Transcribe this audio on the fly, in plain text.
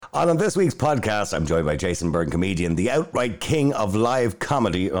On this week's podcast, I'm joined by Jason Byrne, comedian, the outright king of live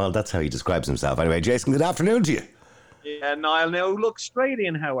comedy. Well, that's how he describes himself. Anyway, Jason, good afternoon to you. Yeah, Niall, now look, straight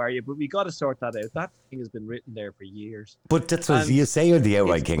in, how are you? But we got to sort that out. That thing has been written there for years. But that's what you say, you're the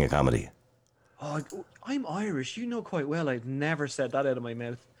outright king of comedy. Oh, I'm Irish. You know quite well. I've never said that out of my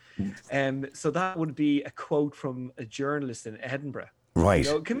mouth. So that would be a quote from a journalist in Edinburgh. Right.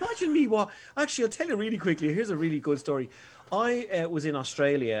 You know, can you imagine me Actually, I'll tell you really quickly. Here's a really good story. I was in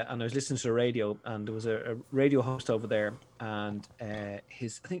Australia and I was listening to the radio, and there was a radio host over there, and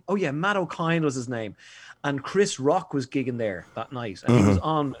Matt O'Kine was his name, and Chris Rock was gigging there that night, and he was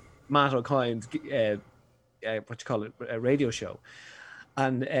on Matt O'Kine's radio show.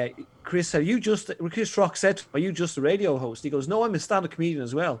 And Chris Rock said, "Are you just a radio host?" He goes, "No, I'm a stand-up comedian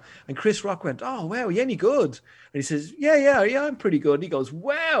as well." And Chris Rock went, "Oh, wow, are you any good?" And he says, Yeah, I'm pretty good. And he goes,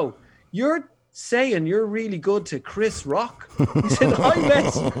 "Wow, you're saying you're really good to Chris Rock?" He said,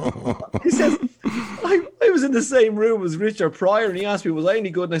 I was in the same room as Richard Pryor, and he asked me, was I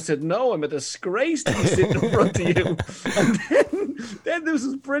any good? And I said, no, I'm a disgrace to be sitting in front of you. And then this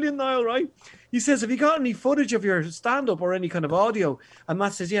is brilliant, Niall, right? He says, have you got any footage of your stand-up or any kind of audio? And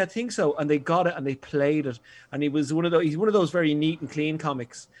Matt says, yeah, I think so. And they got it and they played it. And he's one of those very neat and clean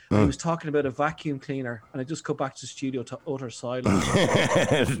comics. And he was talking about a vacuum cleaner. And I just got back to the studio to utter silence.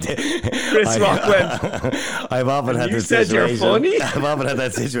 Chris Rock went, I've often had this situation. You're funny? I've often had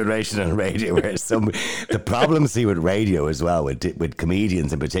that situation on radio where the problem, see, with radio as well, with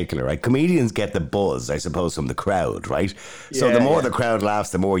comedians in particular, right? Comedians get the buzz, I suppose, from the crowd, right? So the more the crowd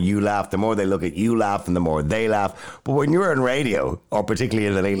laughs, the more you laugh, the more they look at you laugh, and the more they laugh. But when you're on radio, or particularly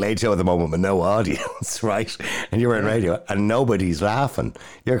in the late show at the moment with no audience, right? And you're on radio and nobody's laughing,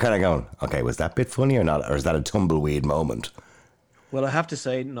 you're kind of going, okay, was that bit funny or not? Or is that a tumbleweed moment? Well, I have to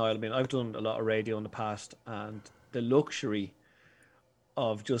say, Niall, I mean, I've done a lot of radio in the past, and the luxury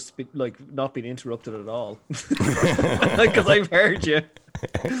of just not being interrupted at all, because I've heard you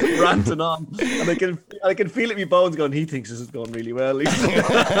ranting on, and I can feel it in my bones going, he thinks this is going really well.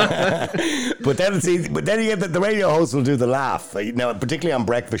 but then you get the radio host will do the laugh, you know, particularly on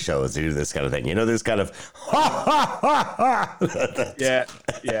breakfast shows. They do this kind of thing, you know, this kind of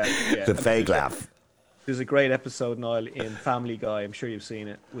the fake laugh. There's a great episode, Niall, in Family Guy, I'm sure you've seen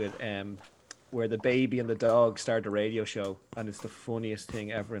it, with where the baby and the dog start a radio show, and it's the funniest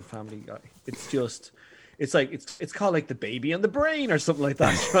thing ever in Family Guy. It's just, it's like, it's called like The Baby and the Brain or something like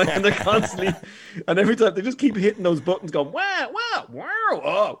that, right? And they're constantly, and every time they just keep hitting those buttons going, wow,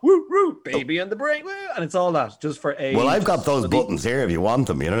 oh, woo, woo, baby and the brain, woo, and it's all that just for age. Well, I've got those buttons here if you want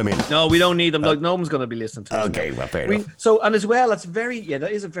them, you know what I mean? No, we don't need them. Like, no one's going to be listening to us. Okay, well, fair enough. So, and as well, that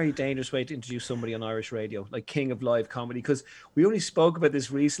is a very dangerous way to introduce somebody on Irish radio, like king of live comedy, because we only spoke about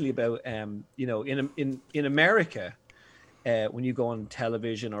this recently about, you know, in America, when you go on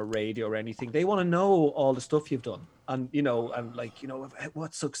television or radio or anything, they want to know all the stuff you've done, and you know, and like, you know,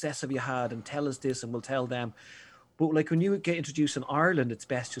 what success have you had, and tell us this, and we'll tell them. But like when you get introduced in Ireland, it's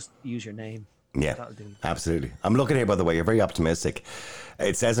best just use your name. Yeah, absolutely. I'm looking here, by the way, you're very optimistic.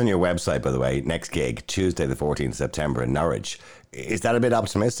 It says on your website, by the way, next gig, Tuesday the 14th of September in Norwich. Is that a bit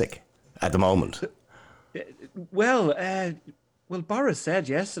optimistic at the moment? Well, Boris said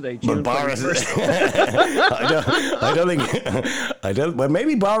yesterday, June 21st. Well,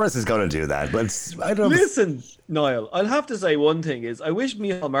 maybe Boris is going to do that, but I don't. Listen, Niall, I'll have to say one thing is, I wish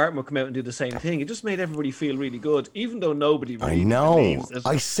Micheál Martin would come out and do the same thing. It just made everybody feel really good, even though nobody really believes it.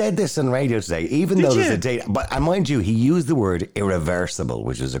 I said this on radio today, even though there's a date. But mind you, he used the word irreversible,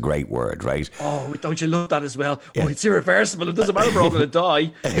 which is a great word, right? Oh, don't you love that as well? Yeah. Oh, it's irreversible. It doesn't matter if we're all going to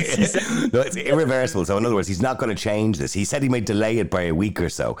die. No, it's irreversible. So in other words, he's not going to change this. He said he might delay it by a week or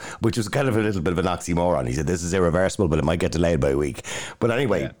so, which was kind of a little bit of an oxymoron. He said this is irreversible, but it might get delayed by a week. But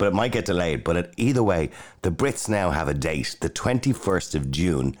anyway, but it might get delayed. But either way, the Brits now have a date, the 21st of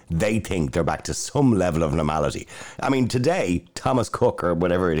June. They think they're back to some level of normality. I mean, today, Thomas Cook or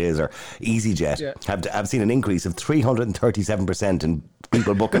whatever it is, or EasyJet, have seen an increase of 337% in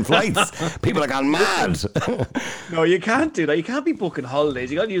people booking flights. People are gone mad. No, you can't do that. You can't be booking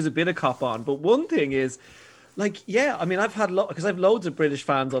holidays. You got to use a bit of cop on. But one thing is, like, yeah, I mean, I've had because I've loads of British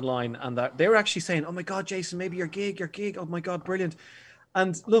fans online, and that they were actually saying, "Oh my God, Jason, maybe your gig. Oh my God, brilliant."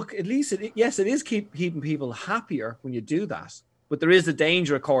 And look, at least it is keeping people happier when you do that. But there is a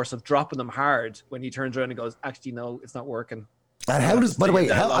danger, of course, of dropping them hard when he turns around and goes, "Actually, no, it's not working." And how does, by the way,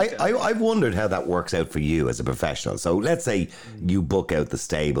 I've wondered how that works out for you as a professional. So let's say you book out the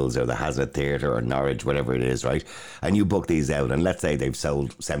Stables or the Hazard Theatre or Norwich, whatever it is, right? And you book these out, and let's say they've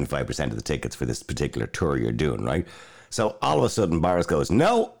sold 75% of the tickets for this particular tour you're doing, right? So all of a sudden, Boris goes,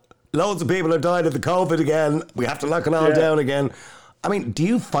 "No, loads of people are dying of the COVID again. We have to lock it all down again." I mean, do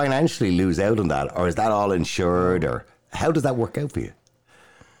you financially lose out on that, or is that all insured, or how does that work out for you?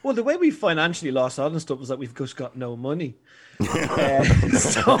 Well, the way we financially lost out on stuff was that we've just got no money.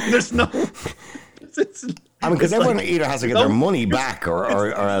 So there's no... I mean, because everyone either has to get their money back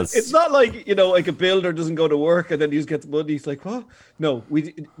or else... It's not like, like a builder doesn't go to work and then he just gets money. He's like, what? No,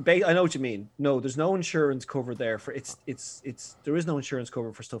 I know what you mean. No, there's no insurance cover there for... There is no insurance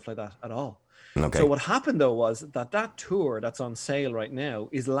cover for stuff like that at all. Okay. So what happened, though, was that tour that's on sale right now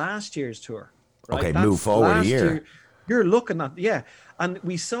is last year's tour. Right? Okay, move forward a year. You're looking at... Yeah. And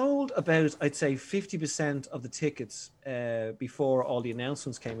we sold about, I'd say, 50% of the tickets before all the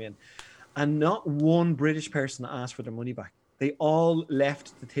announcements came in. And not one British person asked for their money back. They all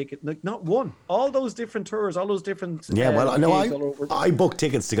left the ticket. Like, not one. All those different tours, all those different... Yeah, well, no, I booked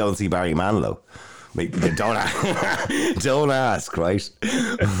tickets to go and see Barry Manilow. Don't ask, right?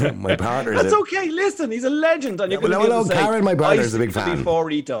 My partner. That's okay. Listen, he's a legend, and Karen, my brother, is a big fan. Before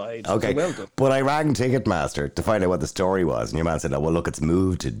he died. Okay, so but I rang Ticketmaster to find out what the story was, and your man said, "Oh, well, look, it's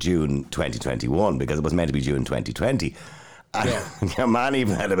moved to June 2021 because it was meant to be June 2020." And your man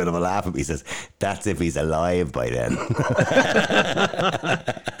even had a bit of a laugh at me. He says, "That's if he's alive by then." I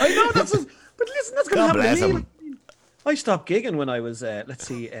know but listen, that's going to happen to me. Him. I stopped gigging when I was,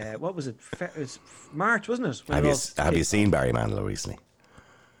 what was it? It was March, wasn't it? Have you seen Barry Manilow recently?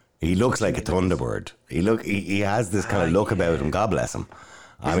 He looks like a Thunderbird. He has this kind of look about him. God bless him.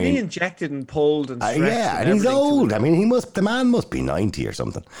 Isn't he injected and pulled and stretched? Yeah, and he's old. I mean, the man must be 90 or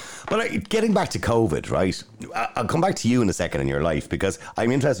something. But getting back to COVID, right? I'll come back to you in a second in your life because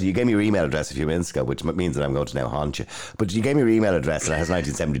I'm interested. You gave me your email address a few minutes ago, which means that I'm going to now haunt you. But you gave me your email address and it has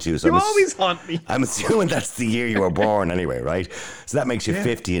 1972. So you always haunt me. I'm assuming that's the year you were born anyway, right? So that makes you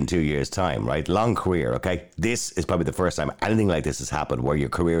 50 in 2 years' time, right? Long career, okay? This is probably the first time anything like this has happened where your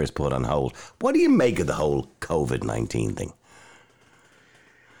career is put on hold. What do you make of the whole COVID-19 thing?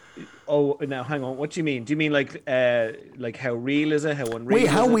 Oh, now hang on. What do you mean? Do you mean like how real is it? How unreal?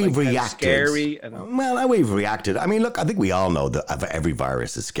 How we've reacted? How scary? Well, how we've reacted. I mean, look, I think we all know that every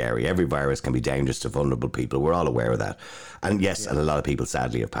virus is scary. Every virus can be dangerous to vulnerable people. We're all aware of that. And yes, and a lot of people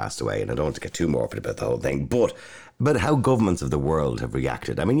sadly have passed away. And I don't want to get too morbid about the whole thing, but how governments of the world have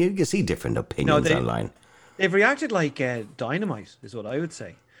reacted. I mean, you see different opinions online. They've reacted like dynamite, is what I would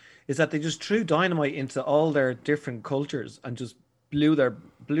say. Is that they just threw dynamite into all their different cultures and just blew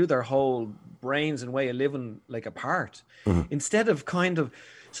their whole brains and way of living like apart. Instead of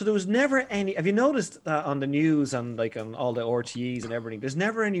so there was never any. Have you noticed that on the news and like on all the RTEs and everything? There's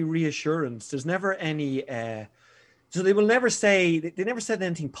never any reassurance. There's never any. So they will never say. They never said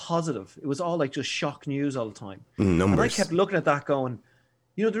anything positive. It was all like just shock news all the time. Numbers. And I kept looking at that, going,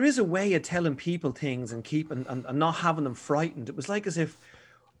 there is a way of telling people things and and not having them frightened. It was like as if.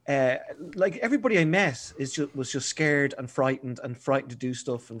 Like everybody I met was just scared and frightened to do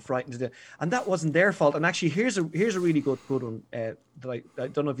stuff and frightened to do, and that wasn't their fault. And actually, here's a really good one that I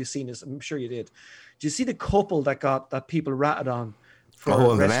don't know if you've seen this. I'm sure you did. Do you see the couple that people ratted on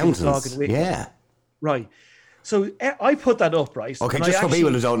for the mountains? Yeah, right. So I put that up, right? Okay, just for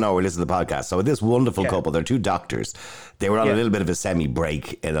people who don't know or listen to the podcast. So this wonderful couple, they're two doctors. They were on a little bit of a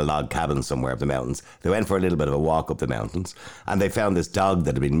semi-break in a log cabin somewhere up the mountains. They went for a little bit of a walk up the mountains and they found this dog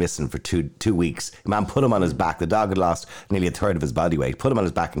that had been missing for two weeks. The man put him on his back. The dog had lost nearly a third of his body weight. Put him on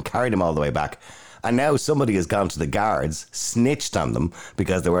his back and carried him all the way back. And now somebody has gone to the guards, snitched on them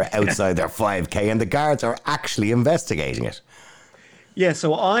because they were outside their 5K and the guards are actually investigating it. Yeah,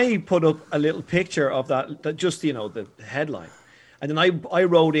 so I put up a little picture of that just, the headline. And then I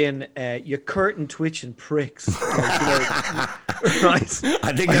wrote in, you curtain twitching pricks. Right?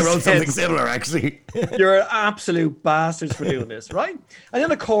 I think I wrote something similar, actually. You're absolute bastards for doing this, right? And then,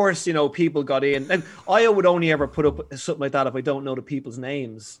 of course, people got in. And I would only ever put up something like that if I don't know the people's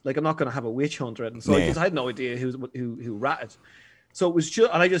names. Like, I'm not going to have a witch hunter. And so I had no idea who ratted. So it was just,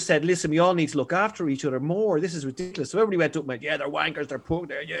 and I just said, listen, we all need to look after each other more. This is ridiculous. So everybody went up and went, yeah, they're wankers, they're put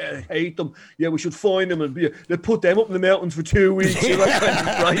there, yeah, hate them. Yeah, we should find them and they put them up in the mountains for 2 weeks.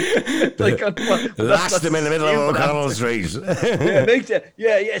 Right? Lash them in the middle of O'Connell Street.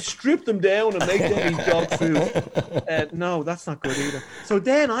 Strip them down and make them eat dog food. No, that's not good either. So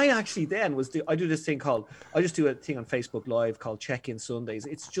then I do this thing I just do a thing on Facebook Live called Check-In Sundays.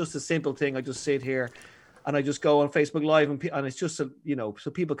 It's just a simple thing. I just sit here and I just go on Facebook Live and it's just, so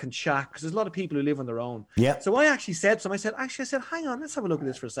people can chat because there's a lot of people who live on their own. Yeah. So I actually said to them, I said, hang on, let's have a look at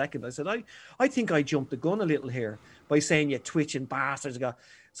this for a second. I said, I think I jumped the gun a little here by saying you twitching bastards.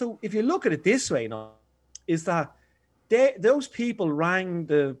 So if you look at it this way now, is that those people rang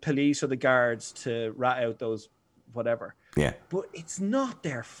the police or the guards to rat out those whatever. Yeah. But it's not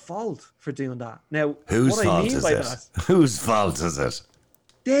their fault for doing that. Now, Whose what fault I mean is by it? that, Whose fault is it?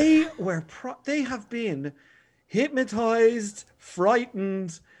 they have been hypnotized,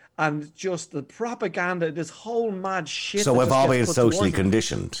 frightened, and just the propaganda, this whole mad shit. So that we've just all gets been put socially towards them.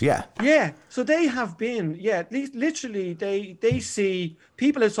 conditioned. Yeah. Yeah, so they have been, literally, they see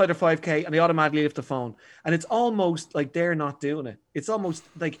people outside their 5K and they automatically lift the phone, and it's almost like they're not doing it. It's almost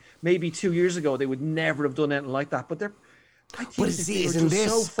like maybe 2 years ago they would never have done anything like that, but I think But that see, they were isn't just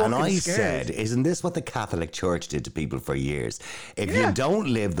so this, fucking and I scared. said, isn't this what the Catholic Church did to people for years? If Yeah. you don't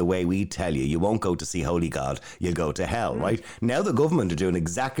live the way we tell you, you won't go to see Holy God, you'll go to hell, right? Now the government are doing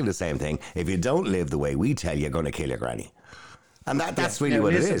exactly the same thing. If you don't live the way we tell you, you're going to kill your granny. And that's really Now,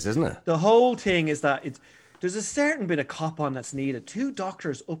 what listen, it is, isn't it? The whole thing is that there's a certain bit of cop on that's needed. 2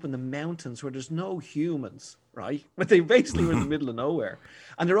 doctors up in the mountains where there's no humans, right? But they basically were in the middle of nowhere.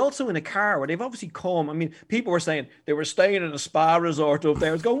 And they're also in a car where they've obviously come. I mean, people were saying they were staying in a spa resort up there.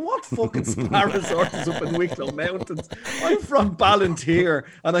 I was going, what fucking spa resort is up in Wicklow Mountains? I'm from Ballantyre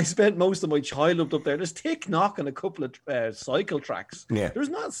and I spent most of my childhood up there. There's tick knock and a couple of cycle tracks. Yeah. There's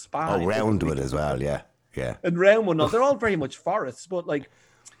not a spa. Oh, round with it as well, yeah. Yeah. And round one, they're all very much forests, but like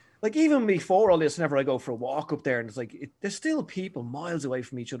even before all this, whenever I go for a walk up there, and it's like there's still people miles away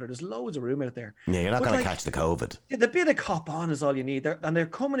from each other. There's loads of room out there. Yeah, you're not But, going to like, catch the COVID. the bit of cop on is all you need. They're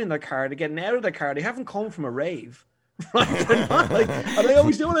coming in their car, they're getting out of their car. They haven't come from a rave. Right? They're not like, and I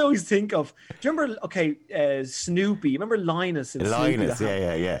always think of. Do you remember? Snoopy. You remember Linus? In Linus,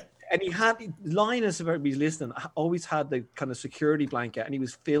 Snoopy, yeah. And he had Linus, if everybody's listening, always had the kind of security blanket, and he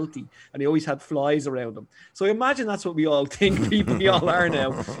was filthy, and he always had flies around him. So I imagine that's what we all think we all are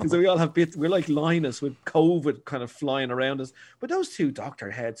now, is that we all have bits. We're like Linus with COVID kind of flying around us. But those 2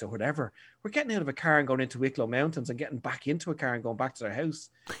 doctor heads or whatever, we're getting out of a car and going into Wicklow Mountains and getting back into a car and going back to their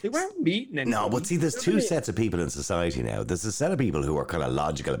house. They weren't meeting anybody. No, but see, there's 2 sets of people in society now. There's a set of people who are kind of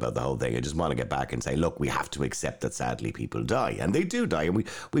logical about the whole thing and just want to get back and say, look, we have to accept that sadly people die. And they do die. And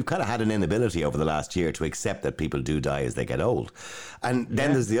we've kind of had an inability over the last year to accept that people do die as they get old. And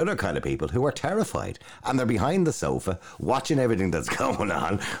then there's the other kind of people who are terrified. And they're behind the sofa watching everything that's going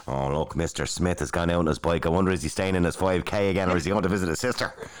on. Oh, look, Mr. Smith has gone out on his bike. I wonder, is he staying in his 5K again or is he going to visit his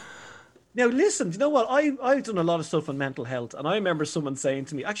sister? Now, listen, do you know what? I've done a lot of stuff on mental health, and I remember someone saying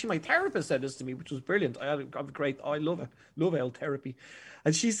to me, actually, my therapist said this to me, which was brilliant. I love health therapy.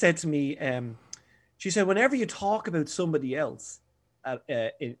 And she said to me, she said, whenever you talk about somebody else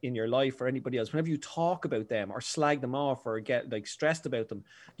in your life or anybody else, whenever you talk about them or slag them off or get like stressed about them,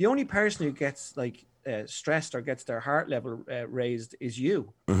 the only person who gets like stressed or gets their heart level raised is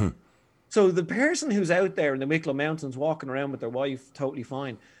you. Mm-hmm. So the person who's out there in the Wicklow Mountains walking around with their wife totally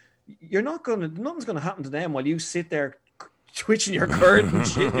fine, nothing's going to happen to them while you sit there twitching your curd and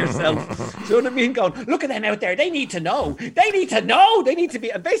shitting yourself. Do you know what I mean? Going, look at them out there. They need to know. They need to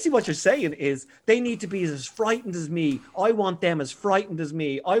be. And basically what you're saying is they need to be as frightened as me. I want them as frightened as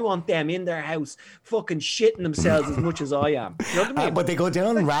me. I want them in their house fucking shitting themselves as much as I am. You know what I mean? But they go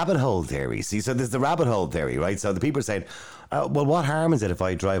down rabbit hole theory. See, so there's the rabbit hole theory, right? So the people are saying, well, what harm is it if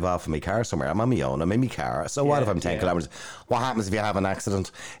I drive off in my car somewhere? I'm on my own. I'm in my car. So what if I'm 10 kilometres? What happens if you have an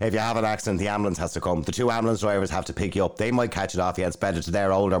accident? If you have an accident, the ambulance has to come. The 2 ambulance drivers have to pick you up. They might catch it off you and spread it to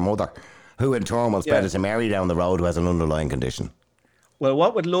their older mother, who in turn will spread it to Mary down the road who has an underlying condition. Well,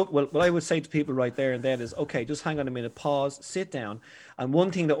 what I would say to people right there and then is, okay, just hang on a minute, pause, sit down. And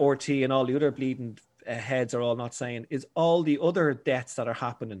one thing that RT and all the other bleeding heads are all not saying is all the other deaths that are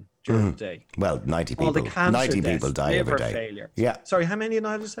happening during the day. Well, 90 people. All the cancer 90 deaths, people die every day. Failure. Yeah. Sorry, how many did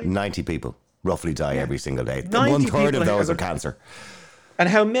I just say? 90 people roughly die every single day. 90 1/3 of people those are cancer. And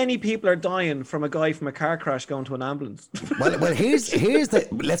how many people are dying from a guy from a car crash going to an ambulance? Well, here's the.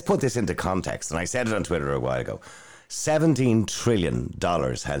 Let's put this into context. And I said it on Twitter a while ago. $17 trillion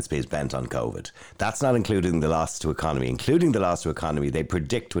has been spent on COVID. That's not including the loss to economy. Including the loss to economy, they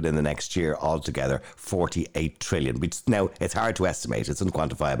predict within the next year altogether $48 trillion. Which now it's hard to estimate. It's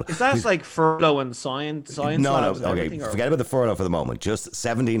unquantifiable. Is that like furlough and science? No. Okay, forget about the furlough for the moment. Just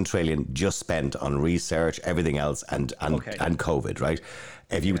 17 trillion just spent on research, everything else, and COVID, right?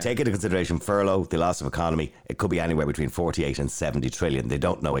 If you take into consideration furlough, the loss of economy, it could be anywhere between 48 and 70 trillion. They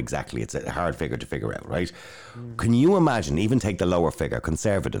don't know exactly. It's a hard figure to figure out, right? Can you imagine, even take the lower figure,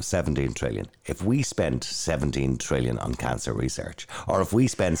 conservative, 17 trillion. If we spent 17 trillion on cancer research, or if we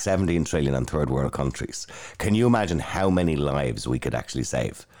spend 17 trillion on third world countries, can you imagine how many lives we could actually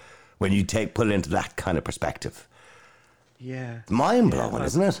save? When you put it into that kind of perspective. Yeah. Mind blowing,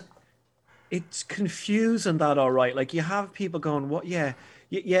 isn't it? It's confusing that, all right. Like you have people going, what? Yeah,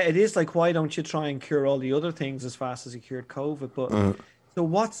 it is like, why don't you try and cure all the other things as fast as you cured COVID? But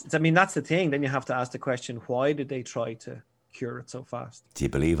So I mean, that's the thing. Then you have to ask the question: why did they try to cure it so fast? Do you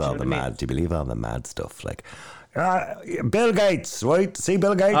believe all the mad? Do you believe all the mad stuff? Like Bill Gates, right? See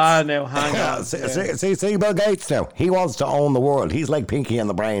Bill Gates? No, hang on. see Bill Gates now. He wants to own the world. He's like Pinky in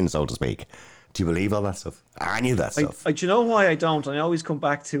the Brain, so to speak. Do you believe all that stuff? Any of that stuff? Do you know why I don't? I always come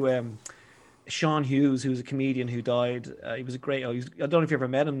back to Sean Hughes, who's a comedian who died. He was a great. I don't know if you ever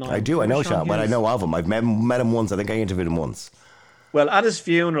met him. Niall. I do. I know Sean. Well, I know of him. I've met him once. I think I interviewed him once. Well, at his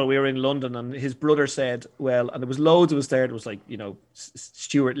funeral, we were in London, and his brother said, "Well," and there was loads of us there. There was like,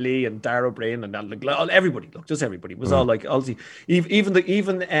 Stuart Lee and Darrow Bryn and everybody. Look, just everybody. It was all like, obviously,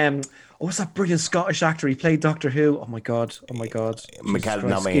 what's that brilliant Scottish actor? He played Doctor Who. Oh my god. McKellen,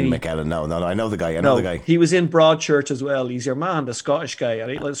 not me, McKellen. No. I know the guy. I know the guy. He was in Broadchurch as well. He's your man, the Scottish guy. I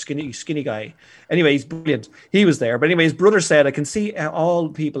like skinny guy. Anyway, he's brilliant. He was there. But anyway, his brother said, "I can see all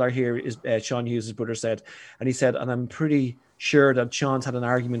people are here." Is Sean Hughes' his brother said, and he said, "And I'm pretty sure that Sean's had an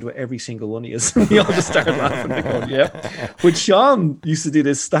argument with every single one of us." We all just started laughing. Going, yeah. But Sean used to do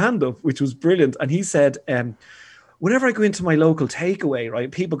this stand-up, which was brilliant. And he said, whenever I go into my local takeaway,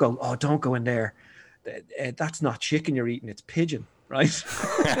 right, people go, "Oh, don't go in there. That's not chicken you're eating, it's pigeon." Right?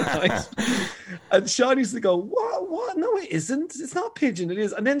 Right? And Sean used to go, what? No, it isn't. It's not pigeon, it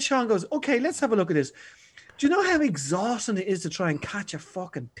is. And then Sean goes, "Okay, let's have a look at this. Do you know how exhausting it is to try and catch a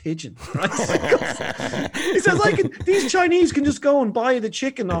fucking pigeon?" Right? He says, these Chinese can just go and buy the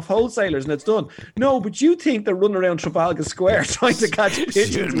chicken off wholesalers and it's done. No, but you think they're running around Trafalgar Square trying to catch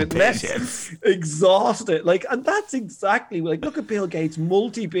pigeons with nets. Exhausted. And that's exactly, look at Bill Gates,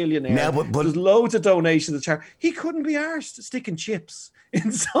 multi-billionaire. Now, but there's loads of donations to charity. He couldn't be arsed sticking chips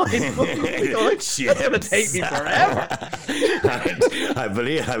inside. That's going to take me forever. I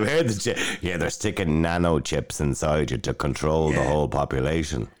believe I've heard they're sticking nano chips inside you to control the whole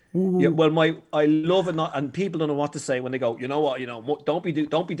population. Yeah, well, I love it, and people don't know what to say when they go, "You know what, don't be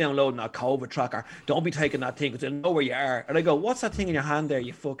downloading that COVID tracker, don't be taking that thing because they'll know where you are." And I go, "What's that thing in your hand there,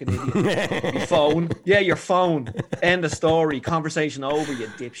 you fucking idiot?" Your phone. Yeah, your phone. End of story. Conversation over, you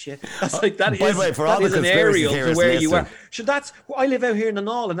dipshit. That's like that. By the way, for all the an aerial to where you are. So I live out here in the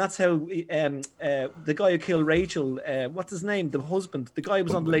Niall, and that's how the guy who killed Rachel, what's his name, the husband, the guy who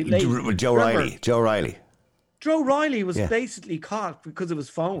was on the late Joe Riley. Joe Riley was basically caught because of his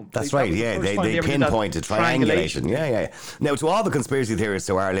phone. That's right, yeah. They pinpointed triangulation. Yeah. Now, to all the conspiracy theorists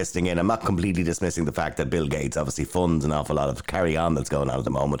who are listening in, I'm not completely dismissing the fact that Bill Gates obviously funds an awful lot of carry on that's going on at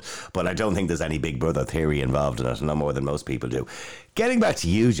the moment, but I don't think there's any Big Brother theory involved in it, no more than most people do. Getting back to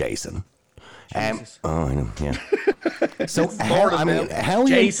you, Jason. I know, yeah. So, how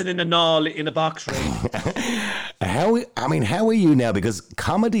Jason in the Niall in the box room. How are you now? Because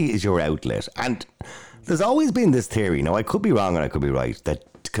comedy is your outlet, and there's always been this theory, now I could be wrong and I could be right,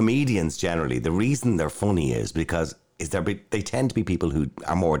 that comedians generally, the reason they're funny is because they tend to be people who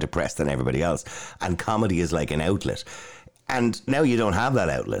are more depressed than everybody else, and comedy is like an outlet. And now you don't have that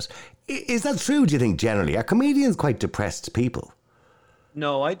outlet. Is that true, do you think, generally? Are comedians quite depressed people?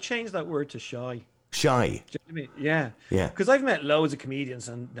 No, I'd change that word to shy. Shy? Do you know what I mean? Yeah. Yeah. Because I've met loads of comedians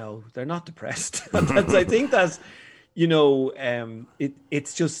and no, they're not depressed. I think that's,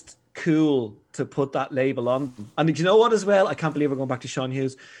 it's just cool to put that label on them. And you know what as well? I can't believe we're going back to Sean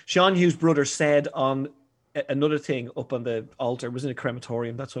Hughes. Sean Hughes' brother said on another thing up on the altar, it was in a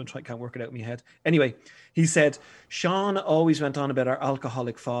crematorium, that's what I can't work it out in my head. Anyway, he said, Sean always went on about our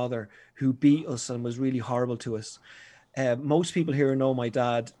alcoholic father who beat us and was really horrible to us. Most people here who know my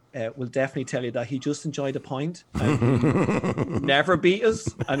dad will definitely tell you that he just enjoyed a pint and he never beat us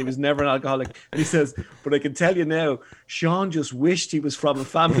and he was never an alcoholic. And he says, but I can tell you now, Sean just wished he was from a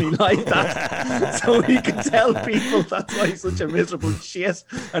family like that so he could tell people that's why he's such a miserable shit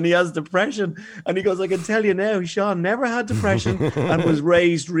and he has depression. And he goes, I can tell you now, Sean never had depression and was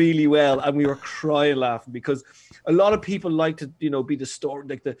raised really well. And we were crying laughing because a lot of people like to, be the story,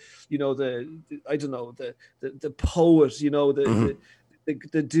 like the poet,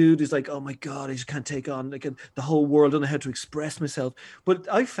 the dude is like, oh my God, I just can't take on the whole world. I don't know how to express myself.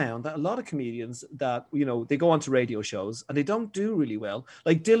 But I found that a lot of comedians that, they go onto radio shows and they don't do really well.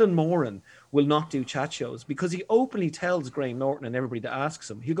 Like Dylan Moran will not do chat shows because he openly tells Graham Norton and everybody that asks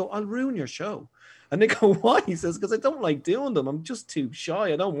him, he'll go, I'll ruin your show. And they go, why? He says, because I don't like doing them. I'm just too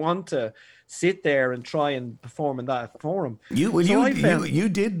shy. I don't want to sit there and try and perform in that forum. You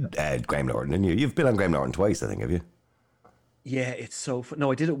did Graham Norton, didn't you? You've been on Graham Norton twice, I think, have you? Yeah, it's so fun.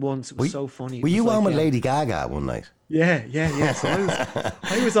 No, I did it once. It was so funny. Were you on with Lady Gaga one night? Yeah. So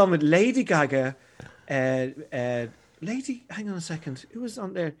I was on with Lady Gaga. Hang on a second. Who was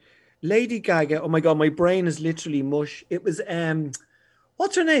on there? Lady Gaga. Oh my God, my brain is literally mush. It was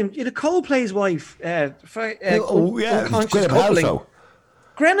what's her name? Coldplay's wife. Gwyneth Paltrow.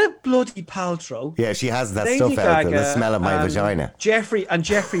 Gwyneth bloody Paltrow. Yeah, she has that Lady stuff out there, the Gaga, smell of my vagina. Jeffrey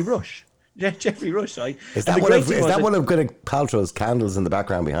Rush. Yeah, Jeffrey Rush, right? Is that one of Gwyneth Paltrow's candles in the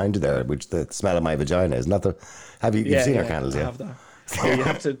background behind you there, which the smell of my vagina? Isn't that the... You've seen her candles, I yeah? have that. Yeah, you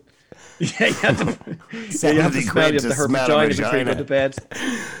have to... Yeah, you have to smell her vagina before you go to bed.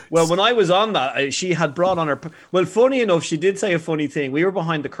 Well, when I was on that, she had brought on her... Well, funny enough, she did say a funny thing. We were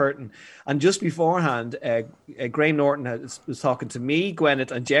behind the curtain, and just beforehand, Graham Norton was talking to me, Gwyneth,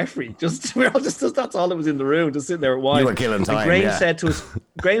 and Jeffrey. We're all just that's all that was in the room, just sitting there at wine. You were killing time,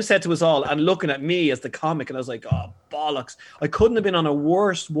 Graham said to us all, and looking at me as the comic, and I was like, oh, bollocks. I couldn't have been on a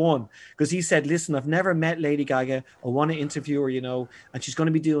worse one, because he said, listen, I've never met Lady Gaga. I want to interview her, and she's going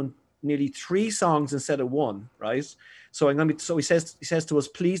to be doing nearly 3 songs instead of 1, right? So he says to us,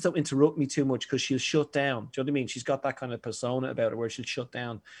 please don't interrupt me too much because she'll shut down. Do you know what I mean? She's got that kind of persona about her where she'll shut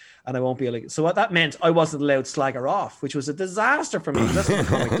down and I won't be able to. So what that meant, I wasn't allowed to slag her off, which was a disaster for me. That's what the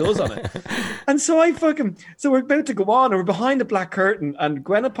comic does on it. And so we're about to go on and we're behind the black curtain and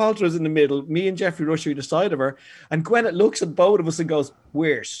Gwyneth Paltrow's in the middle, me and Jeffrey Rush are either side of her, and Gwyneth looks at both of us and goes,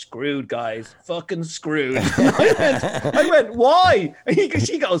 we're screwed, guys. Fucking screwed. I went, why? And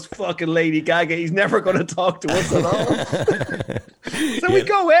she goes, fucking Lady Gaga. He's never going to talk to us at all. So we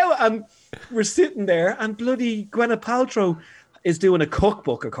go out and we're sitting there and bloody Gwyneth Paltrow is doing a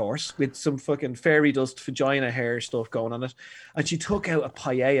cookbook, of course, with some fucking fairy dust vagina hair stuff going on it. And she took out a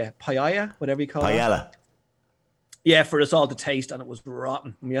paella, whatever you call it. Paella. Yeah, for us all to taste, and it was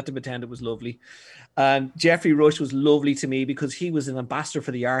rotten. We had to pretend it was lovely. And Jeffrey Rush was lovely to me because he was an ambassador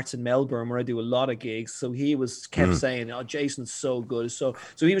for the arts in Melbourne, where I do a lot of gigs. So he kept saying, "Oh, Jason's so good." So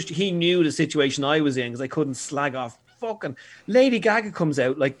he knew the situation I was in because I couldn't slag off. Fucking Lady Gaga comes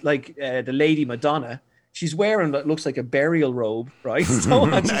out like the Lady Madonna. She's wearing what looks like a burial robe, right? So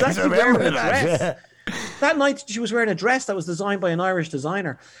and she's actually wearing a dress. Yeah. That night she was wearing a dress that was designed by an Irish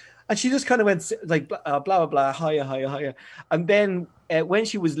designer. And she just kind of went like blah, blah, blah, hiya. And then when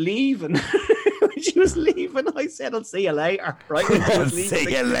she was leaving, I said, I'll see you later. Right? I'll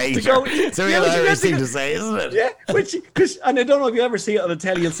see you later. It's a real Irish thing to say, isn't it? Yeah. And I don't know if you ever see it on the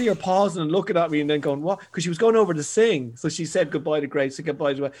telly. You'll see her pausing and looking at me and then going, what? Because she was going over to sing. So she said goodbye to Grace, said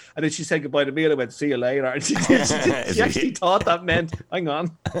goodbye to her. And then she said goodbye to me and I went, see you later. And she actually thought that meant, hang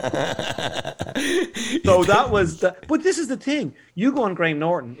on. So that was but this is the thing. You go on Graham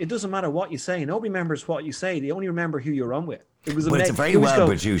Norton, it doesn't matter what you say. Nobody remembers what you say. They only remember who you're on with. It's a very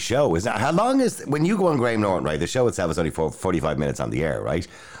well-produced show. Is that how long is when you go on Graham Norton? Right, the show itself is only 45 minutes on the air, right?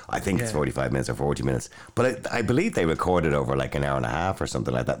 I think it's 45 minutes or 40 minutes, but I believe they record it over like an hour and a half or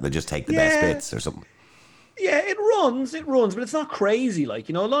something like that. They just take the best bits or something. Yeah, it runs, but it's not crazy. Like,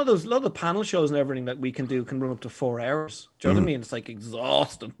 a lot of the panel shows and everything that we can do can run up to 4 hours. Do you know what I mean? It's like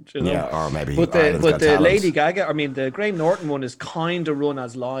exhausting. Yeah, or maybe. But the Lady Gaga, the Graham Norton one is kind of run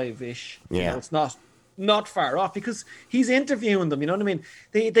as live-ish. Yeah, it's not far off because he's interviewing them. You know what I mean?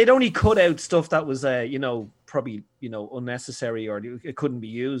 They'd only cut out stuff that was probably unnecessary or it couldn't be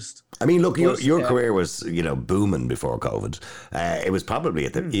used. I mean, look, your career was booming before COVID. It was probably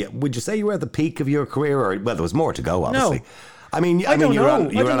at the. Would you say you were at the peak of your career, or there was more to go? Obviously. No. I mean, you were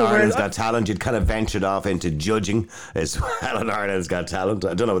on Ireland's Got Talent. You'd kind of ventured off into judging as well on Ireland's Got Talent.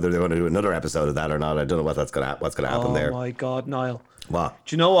 I don't know whether they're going to do another episode of that or not. I don't know what's going to happen there. Oh my God, Niall. What?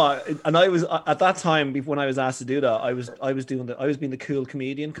 Do you know what? And I was at that time when I was asked to do that, I was being the cool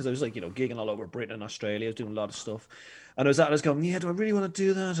comedian because I was like, gigging all over Britain and Australia. I was doing a lot of stuff. And I was going, yeah, do I really want to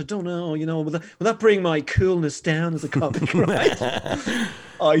do that? I don't know, will that bring my coolness down as a comic, right?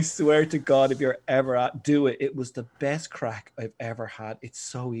 I swear to God, if you're ever do it, it was the best crack I've ever had. It's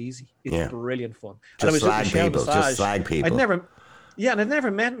so easy. It's brilliant fun. Just slag people. And I'd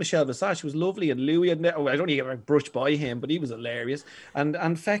never met Michelle Visage. She was lovely. And Louis, I'd only brushed by him, but he was hilarious. And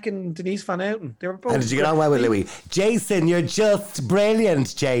feckin' Denise Van Outen. They were both. And did you get on well with Louis? Jason, you're just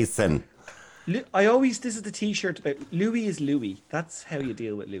brilliant, Jason. This is the t-shirt about Louis is Louis. That's how you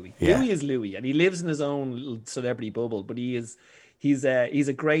deal with Louis. Yeah. Louis is Louis, and he lives in his own little celebrity bubble, but he's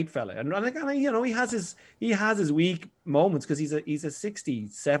a great fella. And he has his weak moments because he's a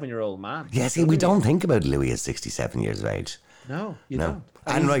 67-year-old man. Yeah, see, we don't think about Louis as 67 years of age. No, you don't.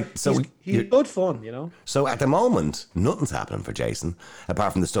 And he's good fun, So at the moment, nothing's happening for Jason,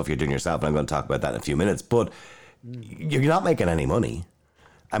 apart from the stuff you're doing yourself, and I'm going to talk about that in a few minutes, but you're not making any money.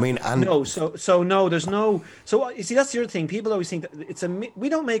 I mean, no, there's no. So you see, that's the other thing. People always think that we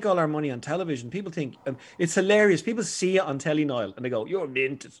don't make all our money on television. People think it's hilarious. People see it on telly, Niall, and they go, "You're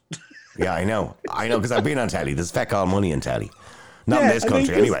minted." Yeah, I know, because I've been on telly. There's feck all money in telly, not in this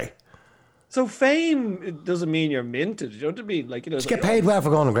country anyway. So fame it doesn't mean you're minted. You know what I mean? Like, you know, Did you get paid well for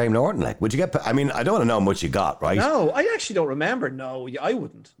going to Graham Norton? Like, would you get? I mean, I don't want to know how much you got, right? No, I actually don't remember. No, I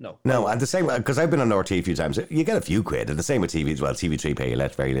wouldn't. No, and the same because I've been on RT a few times. You get a few quid, and the same with TV as well. TV3 pay you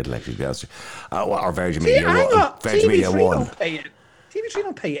very little, actually, to be honest. Or Virgin Media. Virgin Media TV3 One. don't pay it. TV3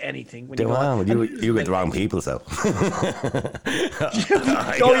 don't pay you anything when you go. Well, you get the wrong people, so.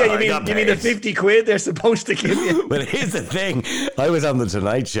 You mean the 50 quid they're supposed to give you? Well, here's the thing. I was on the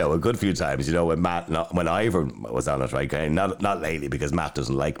Tonight Show a good few times, you know, when Ivor was on it, right? Not lately because Matt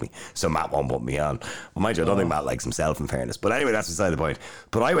doesn't like me, so Matt won't put me on. Well, mind you, I don't think Matt likes himself, in fairness. But anyway, that's beside the point.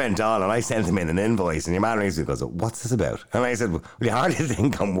 But I went on and I sent him in an invoice, and your man rings me and goes, "What's this about?" And I said, "Well, you hardly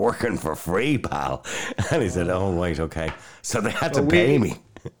think I'm working for free, pal." And he said, "Oh, right, okay." So they had to pay me.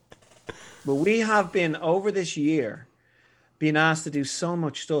 But we have been, over this year, being asked to do so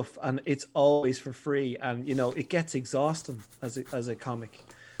much stuff, and it's always for free. And, you know, it gets exhausting as a comic.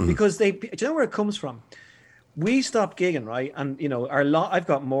 Because do you know where it comes from? We stopped gigging, right? And, you know, I've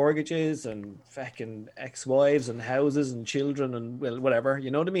got mortgages and fucking ex-wives and houses and children and, well, whatever, you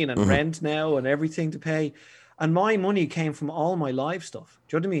know what I mean? And rent now and everything to pay. And my money came from all my live stuff.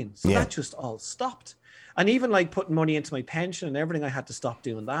 Do you know what I mean? So that just all stopped. And even like putting money into my pension and everything, I had to stop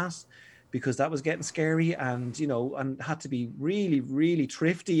doing that because that was getting scary, and, you know, and had to be really, really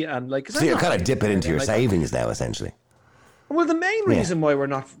thrifty. And like, so you're kind of dipping into your savings now, essentially. Well, the main reason why we're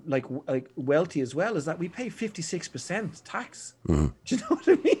not like wealthy as well is that we pay 56% tax. Do you know what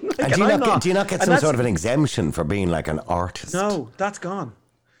I mean? Like, and do you not get some sort of an exemption for being like an artist? No, that's gone.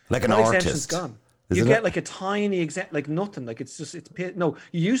 Like an artist. Exemption's gone. You get like a tiny like nothing. Like it's no.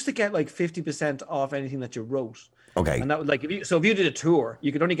 You used to get like 50% off anything that you wrote. Okay. And that was like if you did a tour,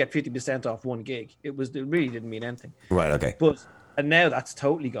 you could only get 50% off one gig. It really didn't mean anything. Right. Okay. And now that's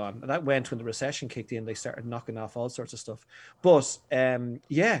totally gone. And that went when the recession kicked in. They started knocking off all sorts of stuff. But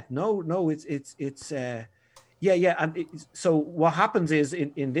so what happens is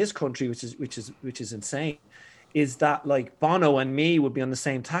in this country, which is insane, is that like Bono and me would be on the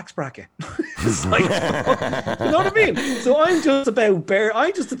same tax bracket. It's like, you know what I mean? So I'm just about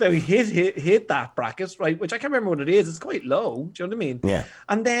hit that bracket, right? Which I can't remember what it is. It's quite low. Do you know what I mean? Yeah.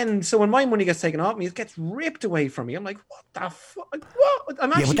 And then, so when my money gets taken off me, it gets ripped away from me. I'm like, what the fuck? What?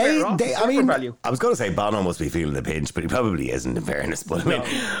 I'm actually better off. Value. I was going to say Bono must be feeling the pinch, but he probably isn't, in fairness. But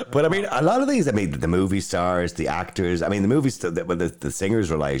I mean, a lot of these, I mean, the movie stars, the actors, I mean, the movies, the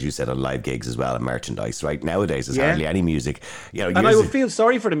singers rely, as you said, on live gigs as well and merchandise, right? Nowadays, there's hardly any music. You know, and I would feel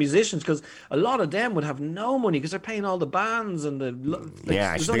sorry for the musicians because a lot of them would have no money because they're paying all the bands and the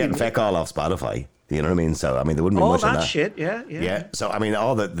they're getting feck all off Spotify. You know what I mean? So I mean, there wouldn't be much of that shit. Yeah. So I mean,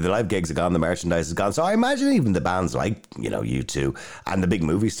 all the live gigs are gone, the merchandise is gone. So I imagine even the bands like, you know, U2 and the big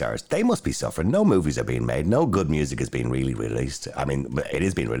movie stars, they must be suffering. No movies are being made. No good music is being really released. I mean, it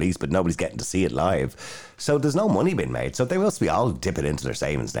is being released, but nobody's getting to see it live. So there's no money being made. So they must be all dipping into their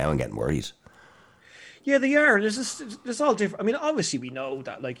savings now and getting worried. Yeah, they are. There's all different. I mean, obviously we know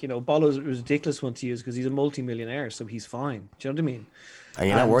that, like, you know, Bono's a ridiculous one to use because he's a multi-millionaire, so he's fine. Do you know what I mean? And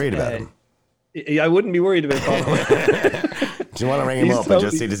you're not worried about him? I wouldn't be worried about Bono. Do you want to ring him up and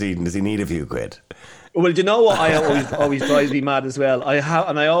just see does he need a few quid? Well, do you know what I always drives me mad as well?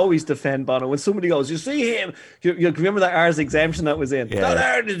 I always defend Bono. When somebody goes, you see him, you remember that Ars exemption that was in? Yeah.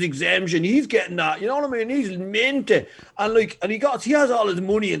 That Ars exemption, he's getting that. You know what I mean? He's minted. And he has all his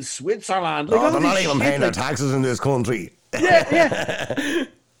money in Switzerland. Like, they're not even paying their taxes in this country. Yeah.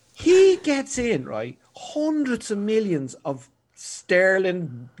 He gets in, right, hundreds of millions of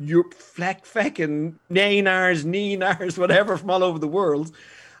sterling, fecking ninars, whatever, from all over the world.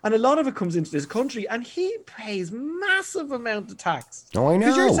 And a lot of it comes into this country, and he pays massive amount of tax. Oh, I know.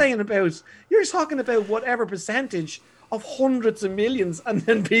 Because you're talking about whatever percentage of hundreds of millions, and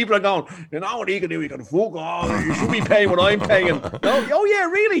then people are going, you know what he can do? He can fuck off. You should be paying what I'm paying. No, oh yeah,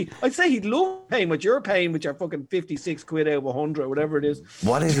 really? I'd say he'd love paying what you're paying with your fucking 56 quid out of 100, whatever it is.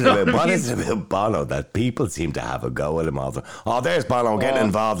 What is it about Bono that people seem to have a go at him all the time? Oh, there's Bono getting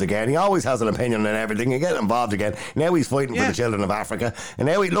involved again. He always has an opinion on everything. He gets involved again. Now he's fighting for the children of Africa. And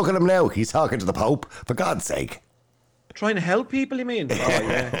now look at him now. He's talking to the Pope. For God's sake. Trying to help people, you mean? Oh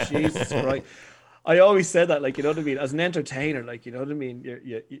yeah, Jesus Christ. I always said that, like, you know what I mean? As an entertainer, like, you know what I mean?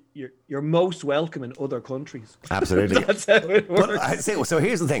 You're most welcome in other countries. Absolutely. That's how it works. But so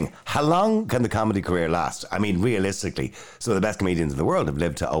here's the thing. How long can the comedy career last? I mean, realistically, some of the best comedians in the world have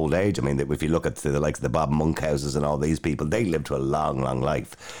lived to old age. I mean, if you look at the likes of the Bob Monkhouses and all these people, they live to a long, long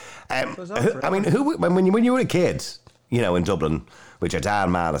life. I mean, when you were a kid, you know, in Dublin, with your dad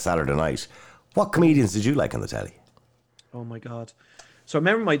and man on a Saturday night, what comedians did you like on the telly? Oh, my God. So I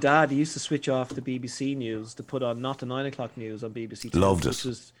remember my dad, he used to switch off the BBC news to put on not the 9 o'clock news on BBC Two. Loved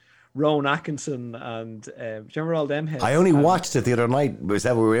it. Rowan Atkinson and do you remember all them heads? I only watched it the other night. We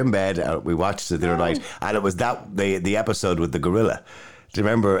said we were in bed. We watched it the other night, and it was the episode with the gorilla. Do you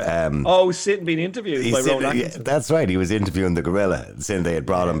remember? Sitting being interviewed by Rowan Atkinson. Yeah, that's right. He was interviewing the gorilla, saying they had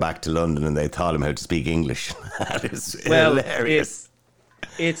brought him back to London and they taught him how to speak English. That is hilarious.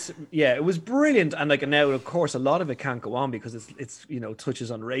 It was brilliant, and like now, of course, a lot of it can't go on because it's touches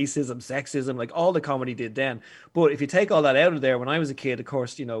on racism, sexism, like all the comedy did then. But if you take all that out of there, when I was a kid, of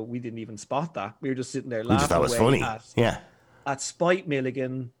course, we didn't even spot that. We were just sitting there laughing. That was funny. At Spike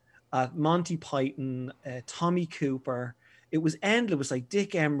Milligan, at Monty Python, Tommy Cooper. It was endless. It was like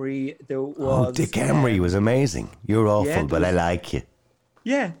Dick Emery. There was Dick Emery was amazing. You're awful, but I like you.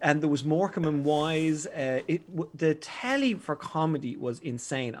 Yeah, and there was Morecambe and Wise. The telly for comedy was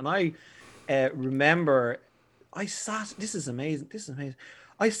insane, and I remember I sat. This is amazing.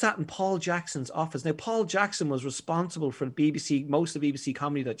 I sat in Paul Jackson's office. Now, Paul Jackson was responsible for BBC, most of the BBC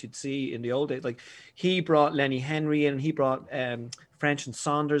comedy that you'd see in the old days. Like he brought Lenny Henry in, he brought French and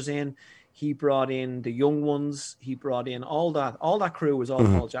Saunders in, he brought in the Young Ones, he brought in all that crew was all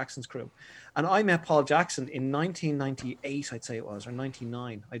Paul Jackson's crew. And I met Paul Jackson in 1998, I'd say it was, or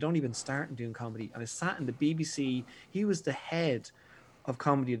 99. I don't even start doing comedy. And I sat in the BBC. He was the head of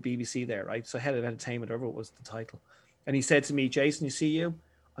comedy at BBC there, right? So head of entertainment, whatever it was the title. And he said to me, Jason, you see you?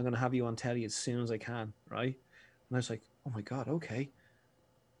 I'm going to have you on telly as soon as I can, right? And I was like, oh my God, okay.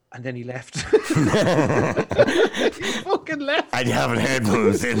 And then he left. He fucking left. And you haven't heard from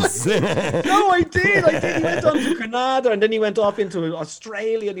him since. No, I did. He went on to Grenada, and then he went off into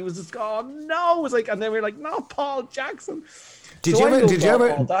Australia, and he was just, oh no. It was like, and then we were like, no, Paul Jackson. Did you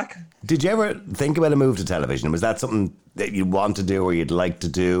ever think about a move to television? Was that something that you want to do or you'd like to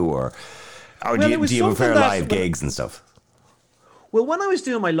do, or do you prefer live gigs and stuff? Well, when I was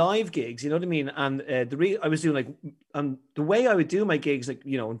doing my live gigs, you know what I mean, and I was doing the way I would do my gigs, like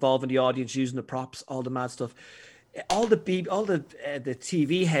involving the audience, using the props, all the mad stuff. All the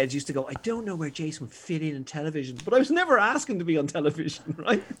TV heads used to go, I don't know where Jason would fit in television, but I was never asking to be on television,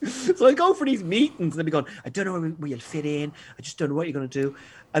 right? So I go for these meetings and they'd be going, I don't know where you'll fit in. I just don't know what you're going to do.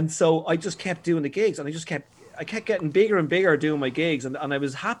 And so I just kept doing the gigs, and I kept getting bigger and bigger doing my gigs, and I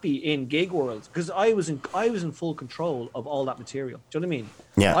was happy in gig world because I was in full control of all that material. Do you know what I mean?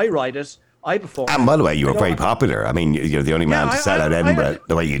 Yeah. I write it, I perform. And by the way, you were very popular. I mean, you're the only man to sell out Edinburgh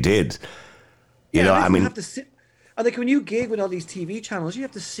the way you did. You have to sit. And like when you gig with all these TV channels, you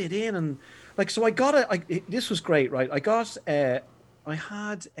have to sit in and so I got this was great, right? I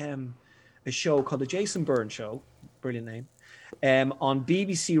had a show called the Jason Byrne Show, brilliant name, on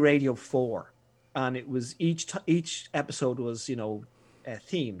BBC Radio 4. And it was each episode was,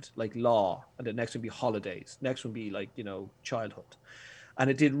 themed, like law. And the next one would be holidays. Next one would be childhood. And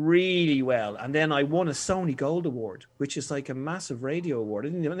it did really well. And then I won a Sony Gold Award, which is like a massive radio award. I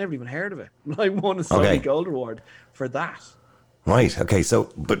never even heard of it. I won a Sony Gold Award for that. Right. Okay. So,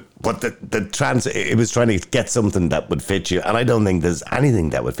 but it was trying to get something that would fit you. And I don't think there's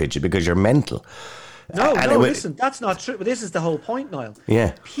anything that would fit you because you're mental. Listen, that's not true. But this is the whole point, Niall.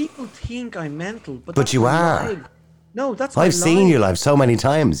 Yeah. People think I'm mental, but you are. Live. No, that's I've seen you live so many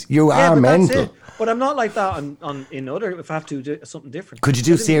times. You are mental. That's it. But I'm not like that in other. If I have to do something different, could you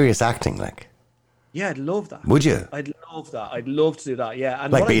do serious acting? Yeah, I'd love that. Would you? I'd love that. I'd love to do that. Yeah,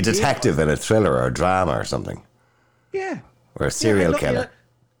 and be a detective in a thriller or a drama or something. Yeah. Or a serial killer.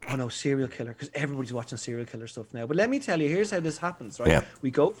 Oh no, serial killer, because everybody's watching serial killer stuff now. But let me tell you, here's how this happens, right? Yeah.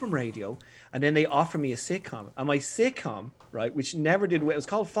 We go from radio, and then they offer me a sitcom. And my sitcom, right, which never did well, it was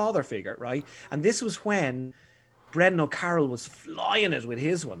called Father Figure, right? And this was when Brendan O'Carroll was flying it with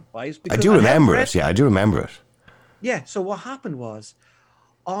his one, right? I do remember it. Yeah, I do remember it. Yeah, so what happened was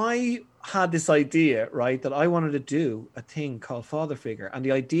I had this idea, right, that I wanted to do a thing called Father Figure. And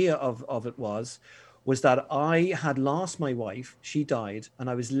the idea of it was that I had lost my wife, she died, and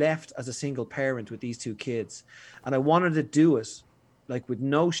I was left as a single parent with these two kids. And I wanted to do it with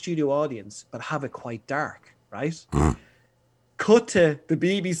no studio audience, but have it quite dark, right? Mm. Cut to the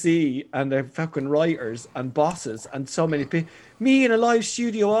BBC and their fucking writers and bosses and so many people. Me in a live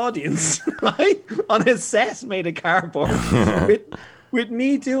studio audience, right? On a set made of cardboard with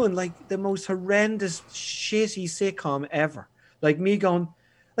me doing the most horrendous, shitty sitcom ever. Me going,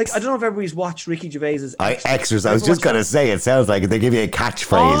 I don't know if everybody's watched Ricky Gervais's Extras. I was just going to say, it sounds like they give you a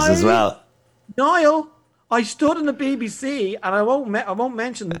catchphrase as well. Niall, I stood in the BBC and I won't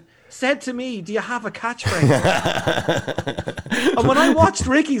mention said to me, do you have a catchphrase? And when I watched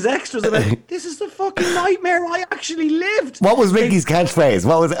Ricky's Extras, I went, this is the fucking nightmare I actually lived. What was Ricky's catchphrase?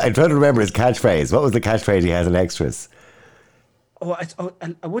 I'm trying to remember his catchphrase. What was the catchphrase he has in Extras?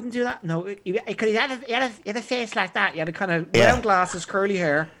 I wouldn't do that. No, because he had a face like that. He had a kind of round glasses, curly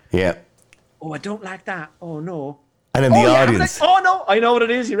hair. Yeah. Oh, I don't like that. Oh, no. And in the audience. Oh, no. I know what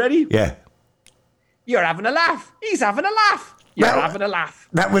it is. You ready? Yeah. You're having a laugh. He's having a laugh. You're having a laugh.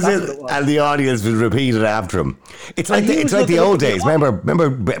 That was That's it. what it was. And the audience would repeat it after him. It's like the old days. Remember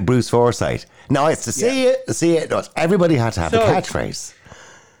Bruce Forsyth? No, it's to see it. No, everybody had to have a catchphrase.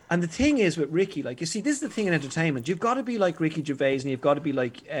 And the thing is with Ricky, like, you see, this is the thing in entertainment. You've got to be like Ricky Gervais and you've got to be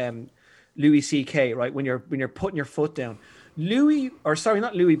like Louis C.K., right? When you're putting your foot down.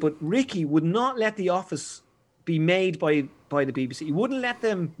 Not Louis, but Ricky would not let The Office be made by the BBC. He wouldn't let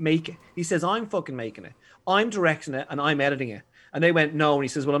them make it. He says, I'm fucking making it. I'm directing it and I'm editing it. And they went, no. And he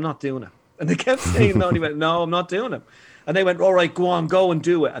says, well, I'm not doing it. And they kept saying no. And he went, no, I'm not doing it. And they went, all right, go and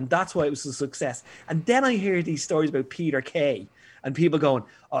do it. And that's why it was a success. And then I hear these stories about Peter Kay. And people going,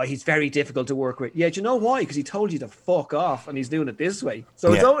 oh, he's very difficult to work with. Yeah, do you know why? Because he told you to fuck off and he's doing it this way.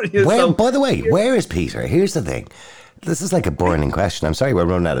 So it's only... By the way, where is Peter? Here's the thing. This is like a burning question. I'm sorry we're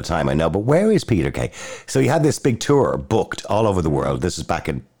running out of time, I know. But where is Peter Kay? So he had this big tour booked all over the world. This was back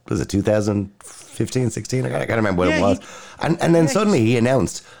in, was it 2015, 16? I can't remember what it was. And then suddenly he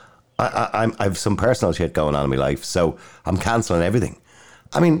announced, I have some personal shit going on in my life, so I'm cancelling everything.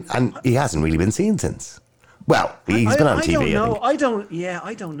 I mean, and he hasn't really been seen since. Well, he's been on TV. I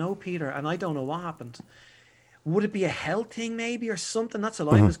don't know, Peter, and I don't know what happened. Would it be a health thing, maybe, or something? That's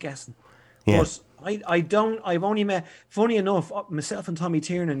all I was guessing. Yeah. But I've only met. Funny enough, myself and Tommy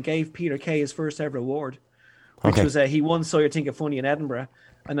Tiernan gave Peter Kay his first ever award, which was he won So You Think It Funny in Edinburgh.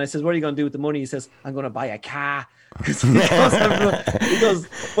 And I says, what are you going to do with the money? He says, I'm going to buy a car. he goes,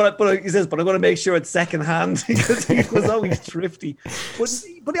 but he says, but I'm going to make sure it's secondhand because he was always thrifty.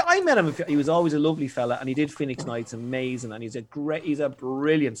 But I met him. He was always a lovely fella, and he did Phoenix Nights, amazing, and he's a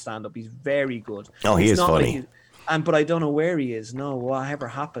brilliant stand-up. He's very good. Oh, he is funny. But I don't know where he is. No, whatever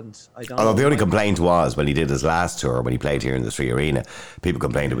happened, I don't know. Although the only complaint was when he did his last tour, when he played here in the Three Arena, people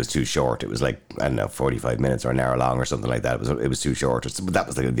complained it was too short. It was like, I don't know, 45 minutes or an hour long or something like that. It was too short. That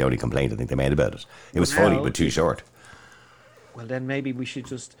was the only complaint I think they made about it. It was funny, but too short. Well, then maybe we should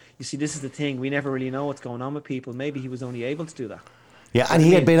just... You see, this is the thing. We never really know what's going on with people. Maybe he was only able to do that. Yeah, and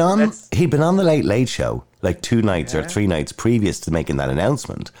he'd been on the Late Late Show like 2 nights or 3 nights previous to making that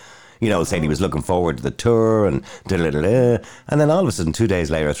announcement. You know, saying he was looking forward to the tour and and then all of a sudden 2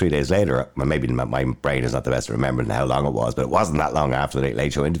 days later, 3 days later, well, maybe my brain is not the best at remembering how long it was, but it wasn't that long after the Late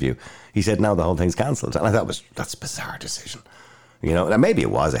Late Show interview. He said, no, the whole thing's cancelled. And I thought that's a bizarre decision. You know, and maybe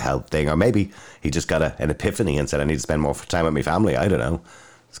it was a health thing, or maybe he just got an epiphany and said, I need to spend more time with my family. I don't know.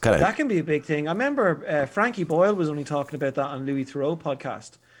 It's kind of... That can be a big thing. I remember Frankie Boyle was only talking about that on Louis Theroux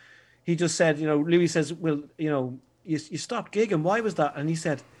podcast. He just said, Louis says, well, you stopped gigging. Why was that? And he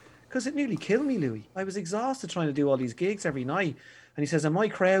said, because it nearly killed me, Louis. I was exhausted trying to do all these gigs every night. And he says, and my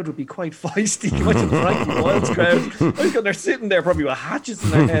crowd would be quite feisty. Imagine Frankie Boyle's crowd. They're sitting there probably with hatchets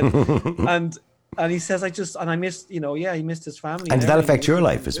in their head. And he says, I missed, he missed his family. And did that affect your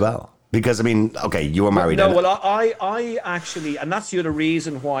life as well? Because, I mean, okay, you were married. No, well, I actually, and that's the other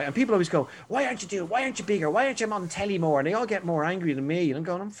reason why, and people always go, why aren't you bigger? Why aren't you on telly more? And they all get more angry than me. And I'm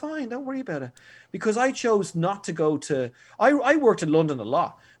going, I'm fine, don't worry about it. Because I chose not to go to, I worked in London a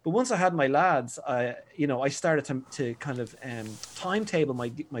lot. But once I had my lads, I started to kind of timetable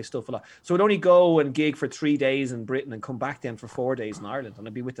my stuff a lot. So I'd only go and gig for 3 days in Britain and come back then for 4 days in Ireland, and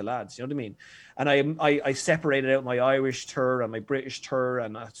I'd be with the lads. You know what I mean? And I separated out my Irish tour and my British tour,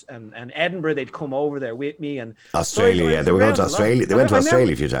 and Edinburgh. They'd come over there with me, and Australia. They went to Australia. They went to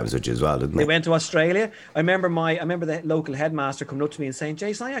Australia a few times with you as well, didn't they? They went to Australia. I remember the local headmaster coming up to me and saying,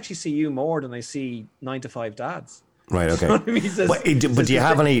 "Jason, I actually see you more than I see 9 to 5 dads." Right. Okay. But do you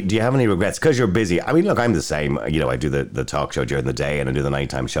have any regrets? Because you're busy. I mean, look, I'm the same. I do the talk show during the day, and I do the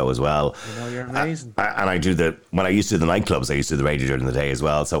nighttime show as well. You're amazing. And I do when I used to do the nightclubs, I used to do the radio during the day as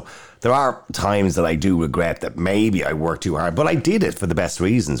well. So there are times that I do regret that maybe I worked too hard, but I did it for the best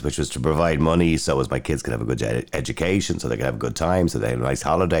reasons, which was to provide money so as my kids could have a good education, so they could have a good time, so they had a nice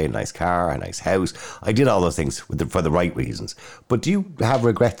holiday, a nice car, a nice house. I did all those things for the right reasons. But do you have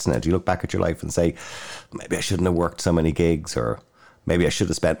regrets now? Do you look back at your life and say, maybe I shouldn't have worked so many gigs, or maybe I should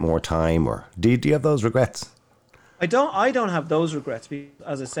have spent more time, or do you have those regrets? I don't have those regrets, because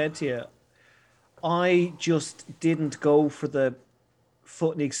as I said to you, I just didn't go for the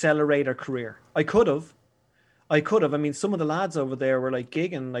foot in the accelerator career. I could have. I mean, some of the lads over there were like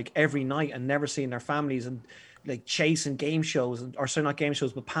gigging like every night and never seeing their families, and like chasing game shows, not game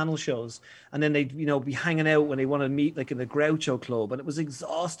shows, but panel shows. And then they'd, be hanging out when they want to meet, like in the Groucho Club. And it was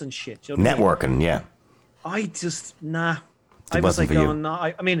exhausting shit. You know Networking, I mean? Yeah. I just, nah. I was like, oh, no.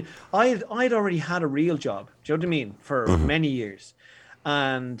 I mean, I'd already had a real job. Do you know what I mean? For many years.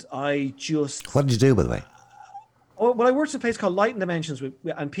 And I just... What did you do, by the way? Oh, well, I worked at a place called Light and Dimensions,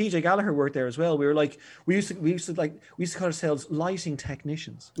 and PJ Gallagher worked there as well. We were like, we used to call ourselves lighting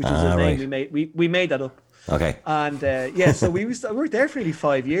technicians, which is a name we made. We made that up. Okay. And so I worked there for nearly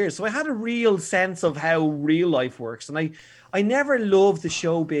 5 years. So I had a real sense of how real life works. And I never loved the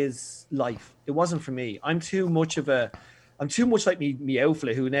showbiz life. It wasn't for me. I'm too much like me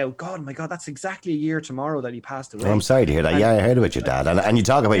outfit who now, God, my God, that's exactly a year tomorrow that he passed away. Oh, I'm sorry to hear that. I heard about your dad. And you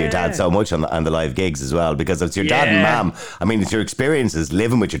talk about your dad so much on the live gigs as well, because it's your dad and mum. I mean, it's your experiences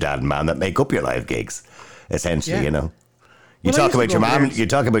living with your dad and mum that make up your live gigs, essentially, you know. You talk about your mum. You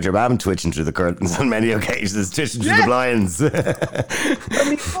talk about your mum twitching through the curtains on many occasions, twitching through the blinds. I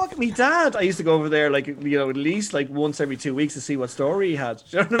mean, fuck me, dad. I used to go over there at least like once every 2 weeks to see what story he had.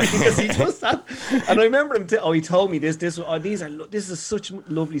 Do you know what I mean? Because he just had. And I remember him. He told me this. This is such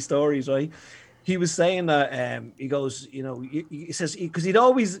lovely stories, right? He was saying that he goes, he says because he'd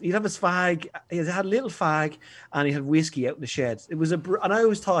have his fag. He had a little fag, and he had whiskey out in the shed. It was and I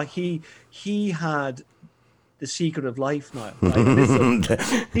always thought he had the secret of life now. Right?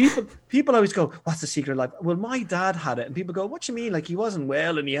 People always go, what's the secret of life? Well, my dad had it. And people go, what you mean? Like, he wasn't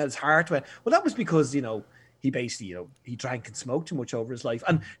well and he had his heart well. Well, that was because, he basically, he drank and smoked too much over his life.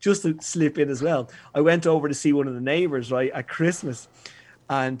 And just to slip in as well, I went over to see one of the neighbours, right, at Christmas.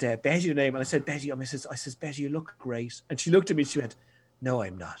 And Betty, the name, and I said, Betty, I says, Betty, you look great. And she looked at me and she went, no,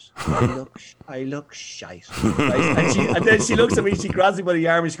 I'm not. I look shite. Right? And then she looks at me, she grabs me by the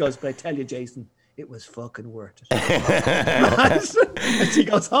arm and she goes, but I tell you, Jason, it was fucking worth it. And she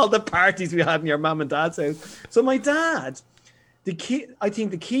goes, all the parties we had in your mum and dad's house. So my dad, I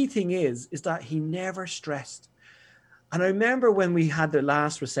think the key thing is that he never stressed. And I remember when we had the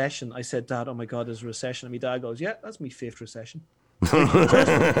last recession, I said, Dad, oh my God, there's a recession. And my dad goes, yeah, that's my 5th recession.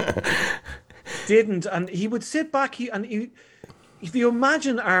 Didn't. And he would sit back, if you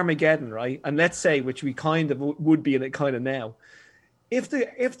imagine Armageddon, right? And let's say, which we kind of would be in it kind of now, if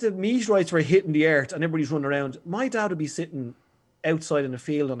the meteorites were hitting the earth and everybody's running around, my dad would be sitting outside in a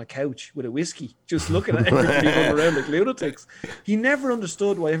field on a couch with a whiskey, just looking at everybody running around like lunatics. He never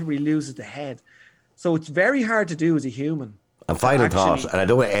understood why everybody loses the head. So it's very hard to do as a human. And final thought, and I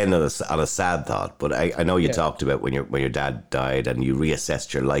don't want to end on a sad thought, but I know you talked about when your dad died and you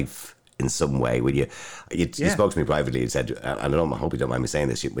reassessed your life in some way. When you spoke to me privately and said, I hope you don't mind me saying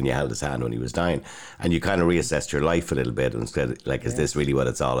this, when you held his hand when he was dying, and you kind of reassessed your life a little bit and said, like, is this really what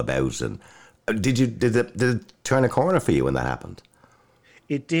it's all about? And did it turn a corner for you when that happened?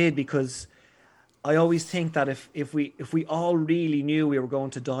 It did, because I always think that if we all really knew we were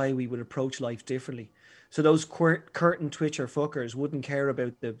going to die, we would approach life differently. So those curtain twitcher fuckers wouldn't care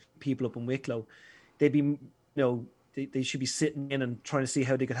about the people up in Wicklow. They'd be, they should be sitting in and trying to see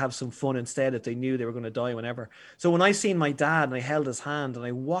how they could have some fun instead if they knew they were going to die whenever. So when I seen my dad and I held his hand and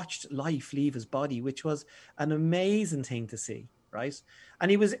I watched life leave his body, which was an amazing thing to see, right? And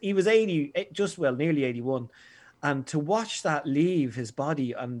he was 80, nearly 81. And to watch that leave his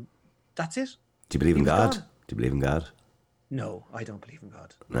body, and that's it. Do you believe in God? Do you believe in God? No, I don't believe in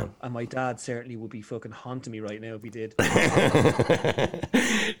God. No. And my dad certainly would be fucking haunting me right now if he did.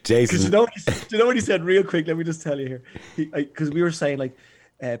 Jason. You know what he said real quick? Let me just tell you here. Because we were saying, like,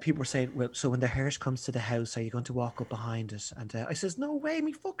 people were saying, well, so when the hearse comes to the house, are you going to walk up behind it? And I says, no way,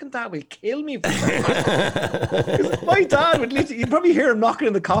 me fucking dad will kill me. My dad would literally, you'd probably hear him knocking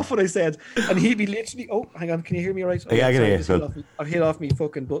in the coffin, I said, and he'd be literally, oh, hang on, can you hear me all right? Oh, yeah, I can hear you. I've hit off me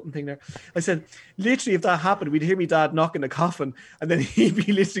fucking button thing there. I said, literally, if that happened, we'd hear me dad knocking the coffin, and then he'd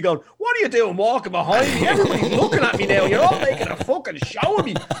be literally going, what are you doing walking behind me? Everybody's looking at me now. You're all making a fucking show of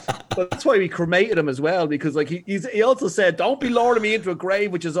me. But that's why we cremated him as well, because like he also said, don't be lowering me into a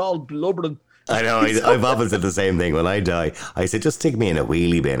grave which is all blubbering. I know, I've often said the same thing. When I die, I said, just stick me in a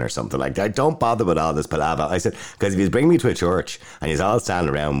wheelie bin or something like that. Don't bother with all this palaver. I said, because if you bring me to a church and you're all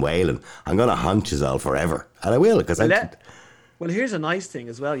standing around wailing, I'm going to haunt you all forever. And I will, because Well, here's a nice thing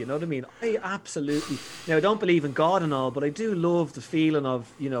as well, you know what I mean? I absolutely... Now, I don't believe in God and all, but I do love the feeling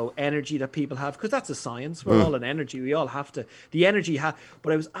of, energy that people have, because that's a science. We're all in energy. We all have to... The energy...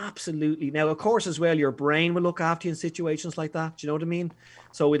 But I was absolutely... Now, of course, as well, your brain will look after you in situations like that. Do you know what I mean?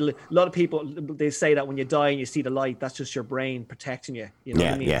 So a lot of people, they say that when you die and you see the light, that's just your brain protecting you. You know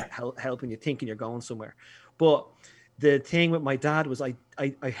what I mean? Yeah. Helping you thinking you're going somewhere. But... The thing with my dad was I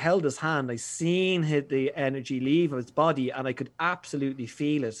held his hand. I seen the energy leave his body, and I could absolutely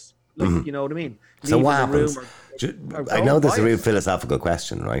feel it. Like, you know what I mean? So what happens? I know this is a real philosophical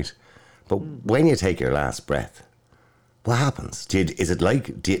question, right? But when you take your last breath, what happens? Is it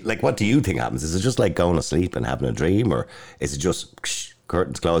like what do you think happens? Is it just like going to sleep and having a dream, or is it just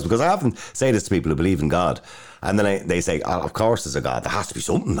curtains closed. Because I often say this to people who believe in God, and then they say, oh, of course there's a God. There has to be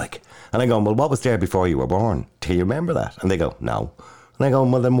something like. And I go, well, what was there before you were born? Do you remember that? And they go, no. And I go,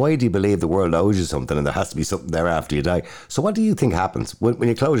 well, then why do you believe the world owes you something and there has to be something there after you die? So what do you think happens when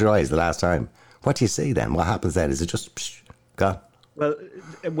you close your eyes the last time? What do you see then? What happens then? Is it just gone?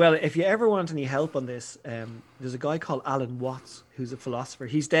 Well, if you ever want any help on this, there's a guy called Alan Watts who's a philosopher.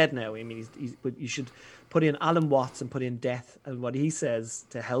 He's dead now. I mean, but you should put in Alan Watts and put in death. And what he says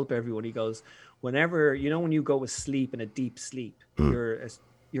to help everyone, he goes, whenever, when you go asleep in a deep sleep, you're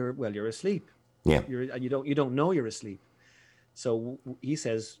asleep. Yeah. And you don't know you're asleep. So he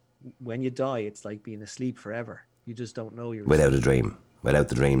says, when you die, it's like being asleep forever. You just don't know you're without asleep. a dream, without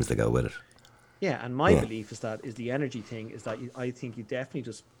the dreams that go with it. Yeah, and my belief is the energy thing is that I think you definitely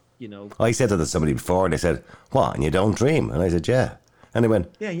just, I said that to somebody before, and they said, "What? And you don't dream?" And I said, "Yeah." And they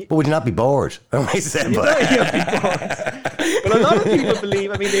went, "Yeah, but would you not be bored?" And I said, "You'd be bored." But a lot of people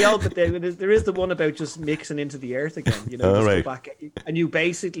believe. I mean, but there is the one about just mixing into the earth again. Go back, and you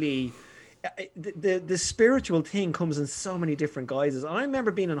basically. The spiritual thing comes in so many different guises. And I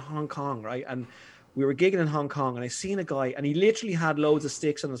remember being in Hong Kong, right? And we were gigging in Hong Kong, and I seen a guy, and he literally had loads of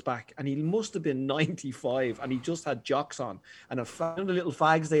sticks on his back, and he must have been 95, and he just had jocks on, and the little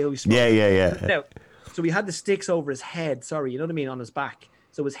fags they always smoke. Yeah. Now, so he had the sticks over his head. Sorry, you know what I mean, on his back.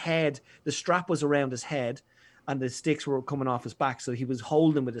 So his head, the strap was around his head, and the sticks were coming off his back. So he was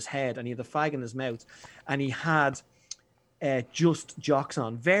holding with his head, and he had the fag in his mouth, and he had. Just jocks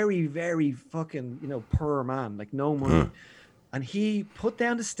on, very, very fucking, poor man, like no money. And he put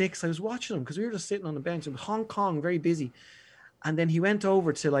down the sticks. I was watching him because we were just sitting on the bench in Hong Kong, very busy. And then he went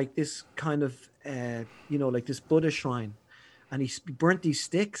over to like this kind of, like this Buddha shrine, and he burnt these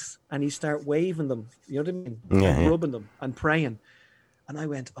sticks and he started waving them. You know what I mean? And rubbing them and praying. And I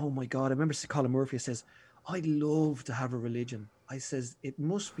went, oh my God! I remember Colin Murphy says, "I'd love to have a religion." I says, "It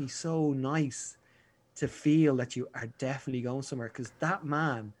must be so nice to feel that you are definitely going somewhere," because that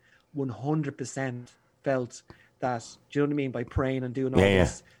man 100% felt that, do you know what I mean, by praying and doing all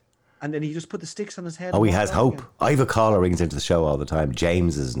this. And then he just put the sticks on his head. Oh, he has hope. Again. I have a caller rings into the show all the time.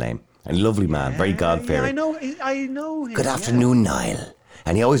 James is his name. A lovely man, very God-fearing. Yeah, I know him. Good afternoon, Niall.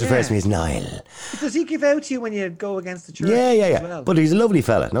 And he always refers to me as Niall. Does he give out to you when you go against the church? Yeah. Well? But he's a lovely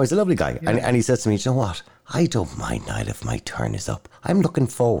fella. No, he's a lovely guy. Yeah. And he says to me, you know what? I don't mind, Niall, if my turn is up. I'm looking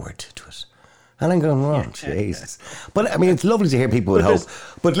forward to it. And I'm going, oh, Jesus. But I mean, it's lovely to hear people with hope.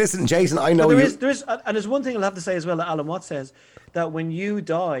 But listen, Jason, I know there's one thing I'll have to say as well that Alan Watts says, that when you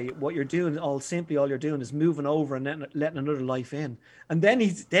die, what you're doing, all you're doing is moving over and letting another life in. And then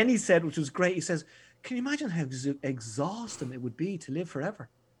he said, which was great, he says, can you imagine how exhausting it would be to live forever?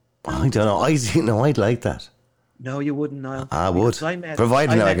 I don't know. I'd like that. No, you wouldn't, Niall. I would.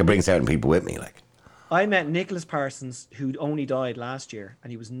 Provided I can bring certain people with me, like. I met Nicholas Parsons, who only died last year,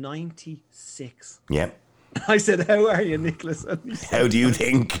 and he was 96. Yeah. I said, how are you, Nicholas? How do you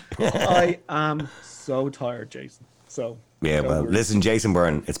think? I am so tired, Jason. So. Yeah, well, listen, Jason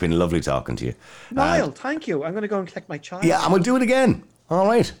Byrne, it's been lovely talking to you. Niall, thank you. I'm going to go and collect my child. Yeah, and we'll do it again. All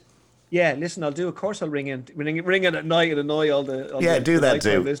right. Yeah, listen, I'll do. Of course, I'll ring in at night and annoy all the do that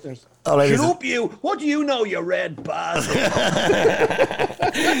too. Listeners. Right, shut up, you! What do you know, you red bastard?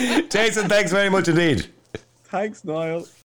 Jason, thanks very much indeed. Thanks, Niall.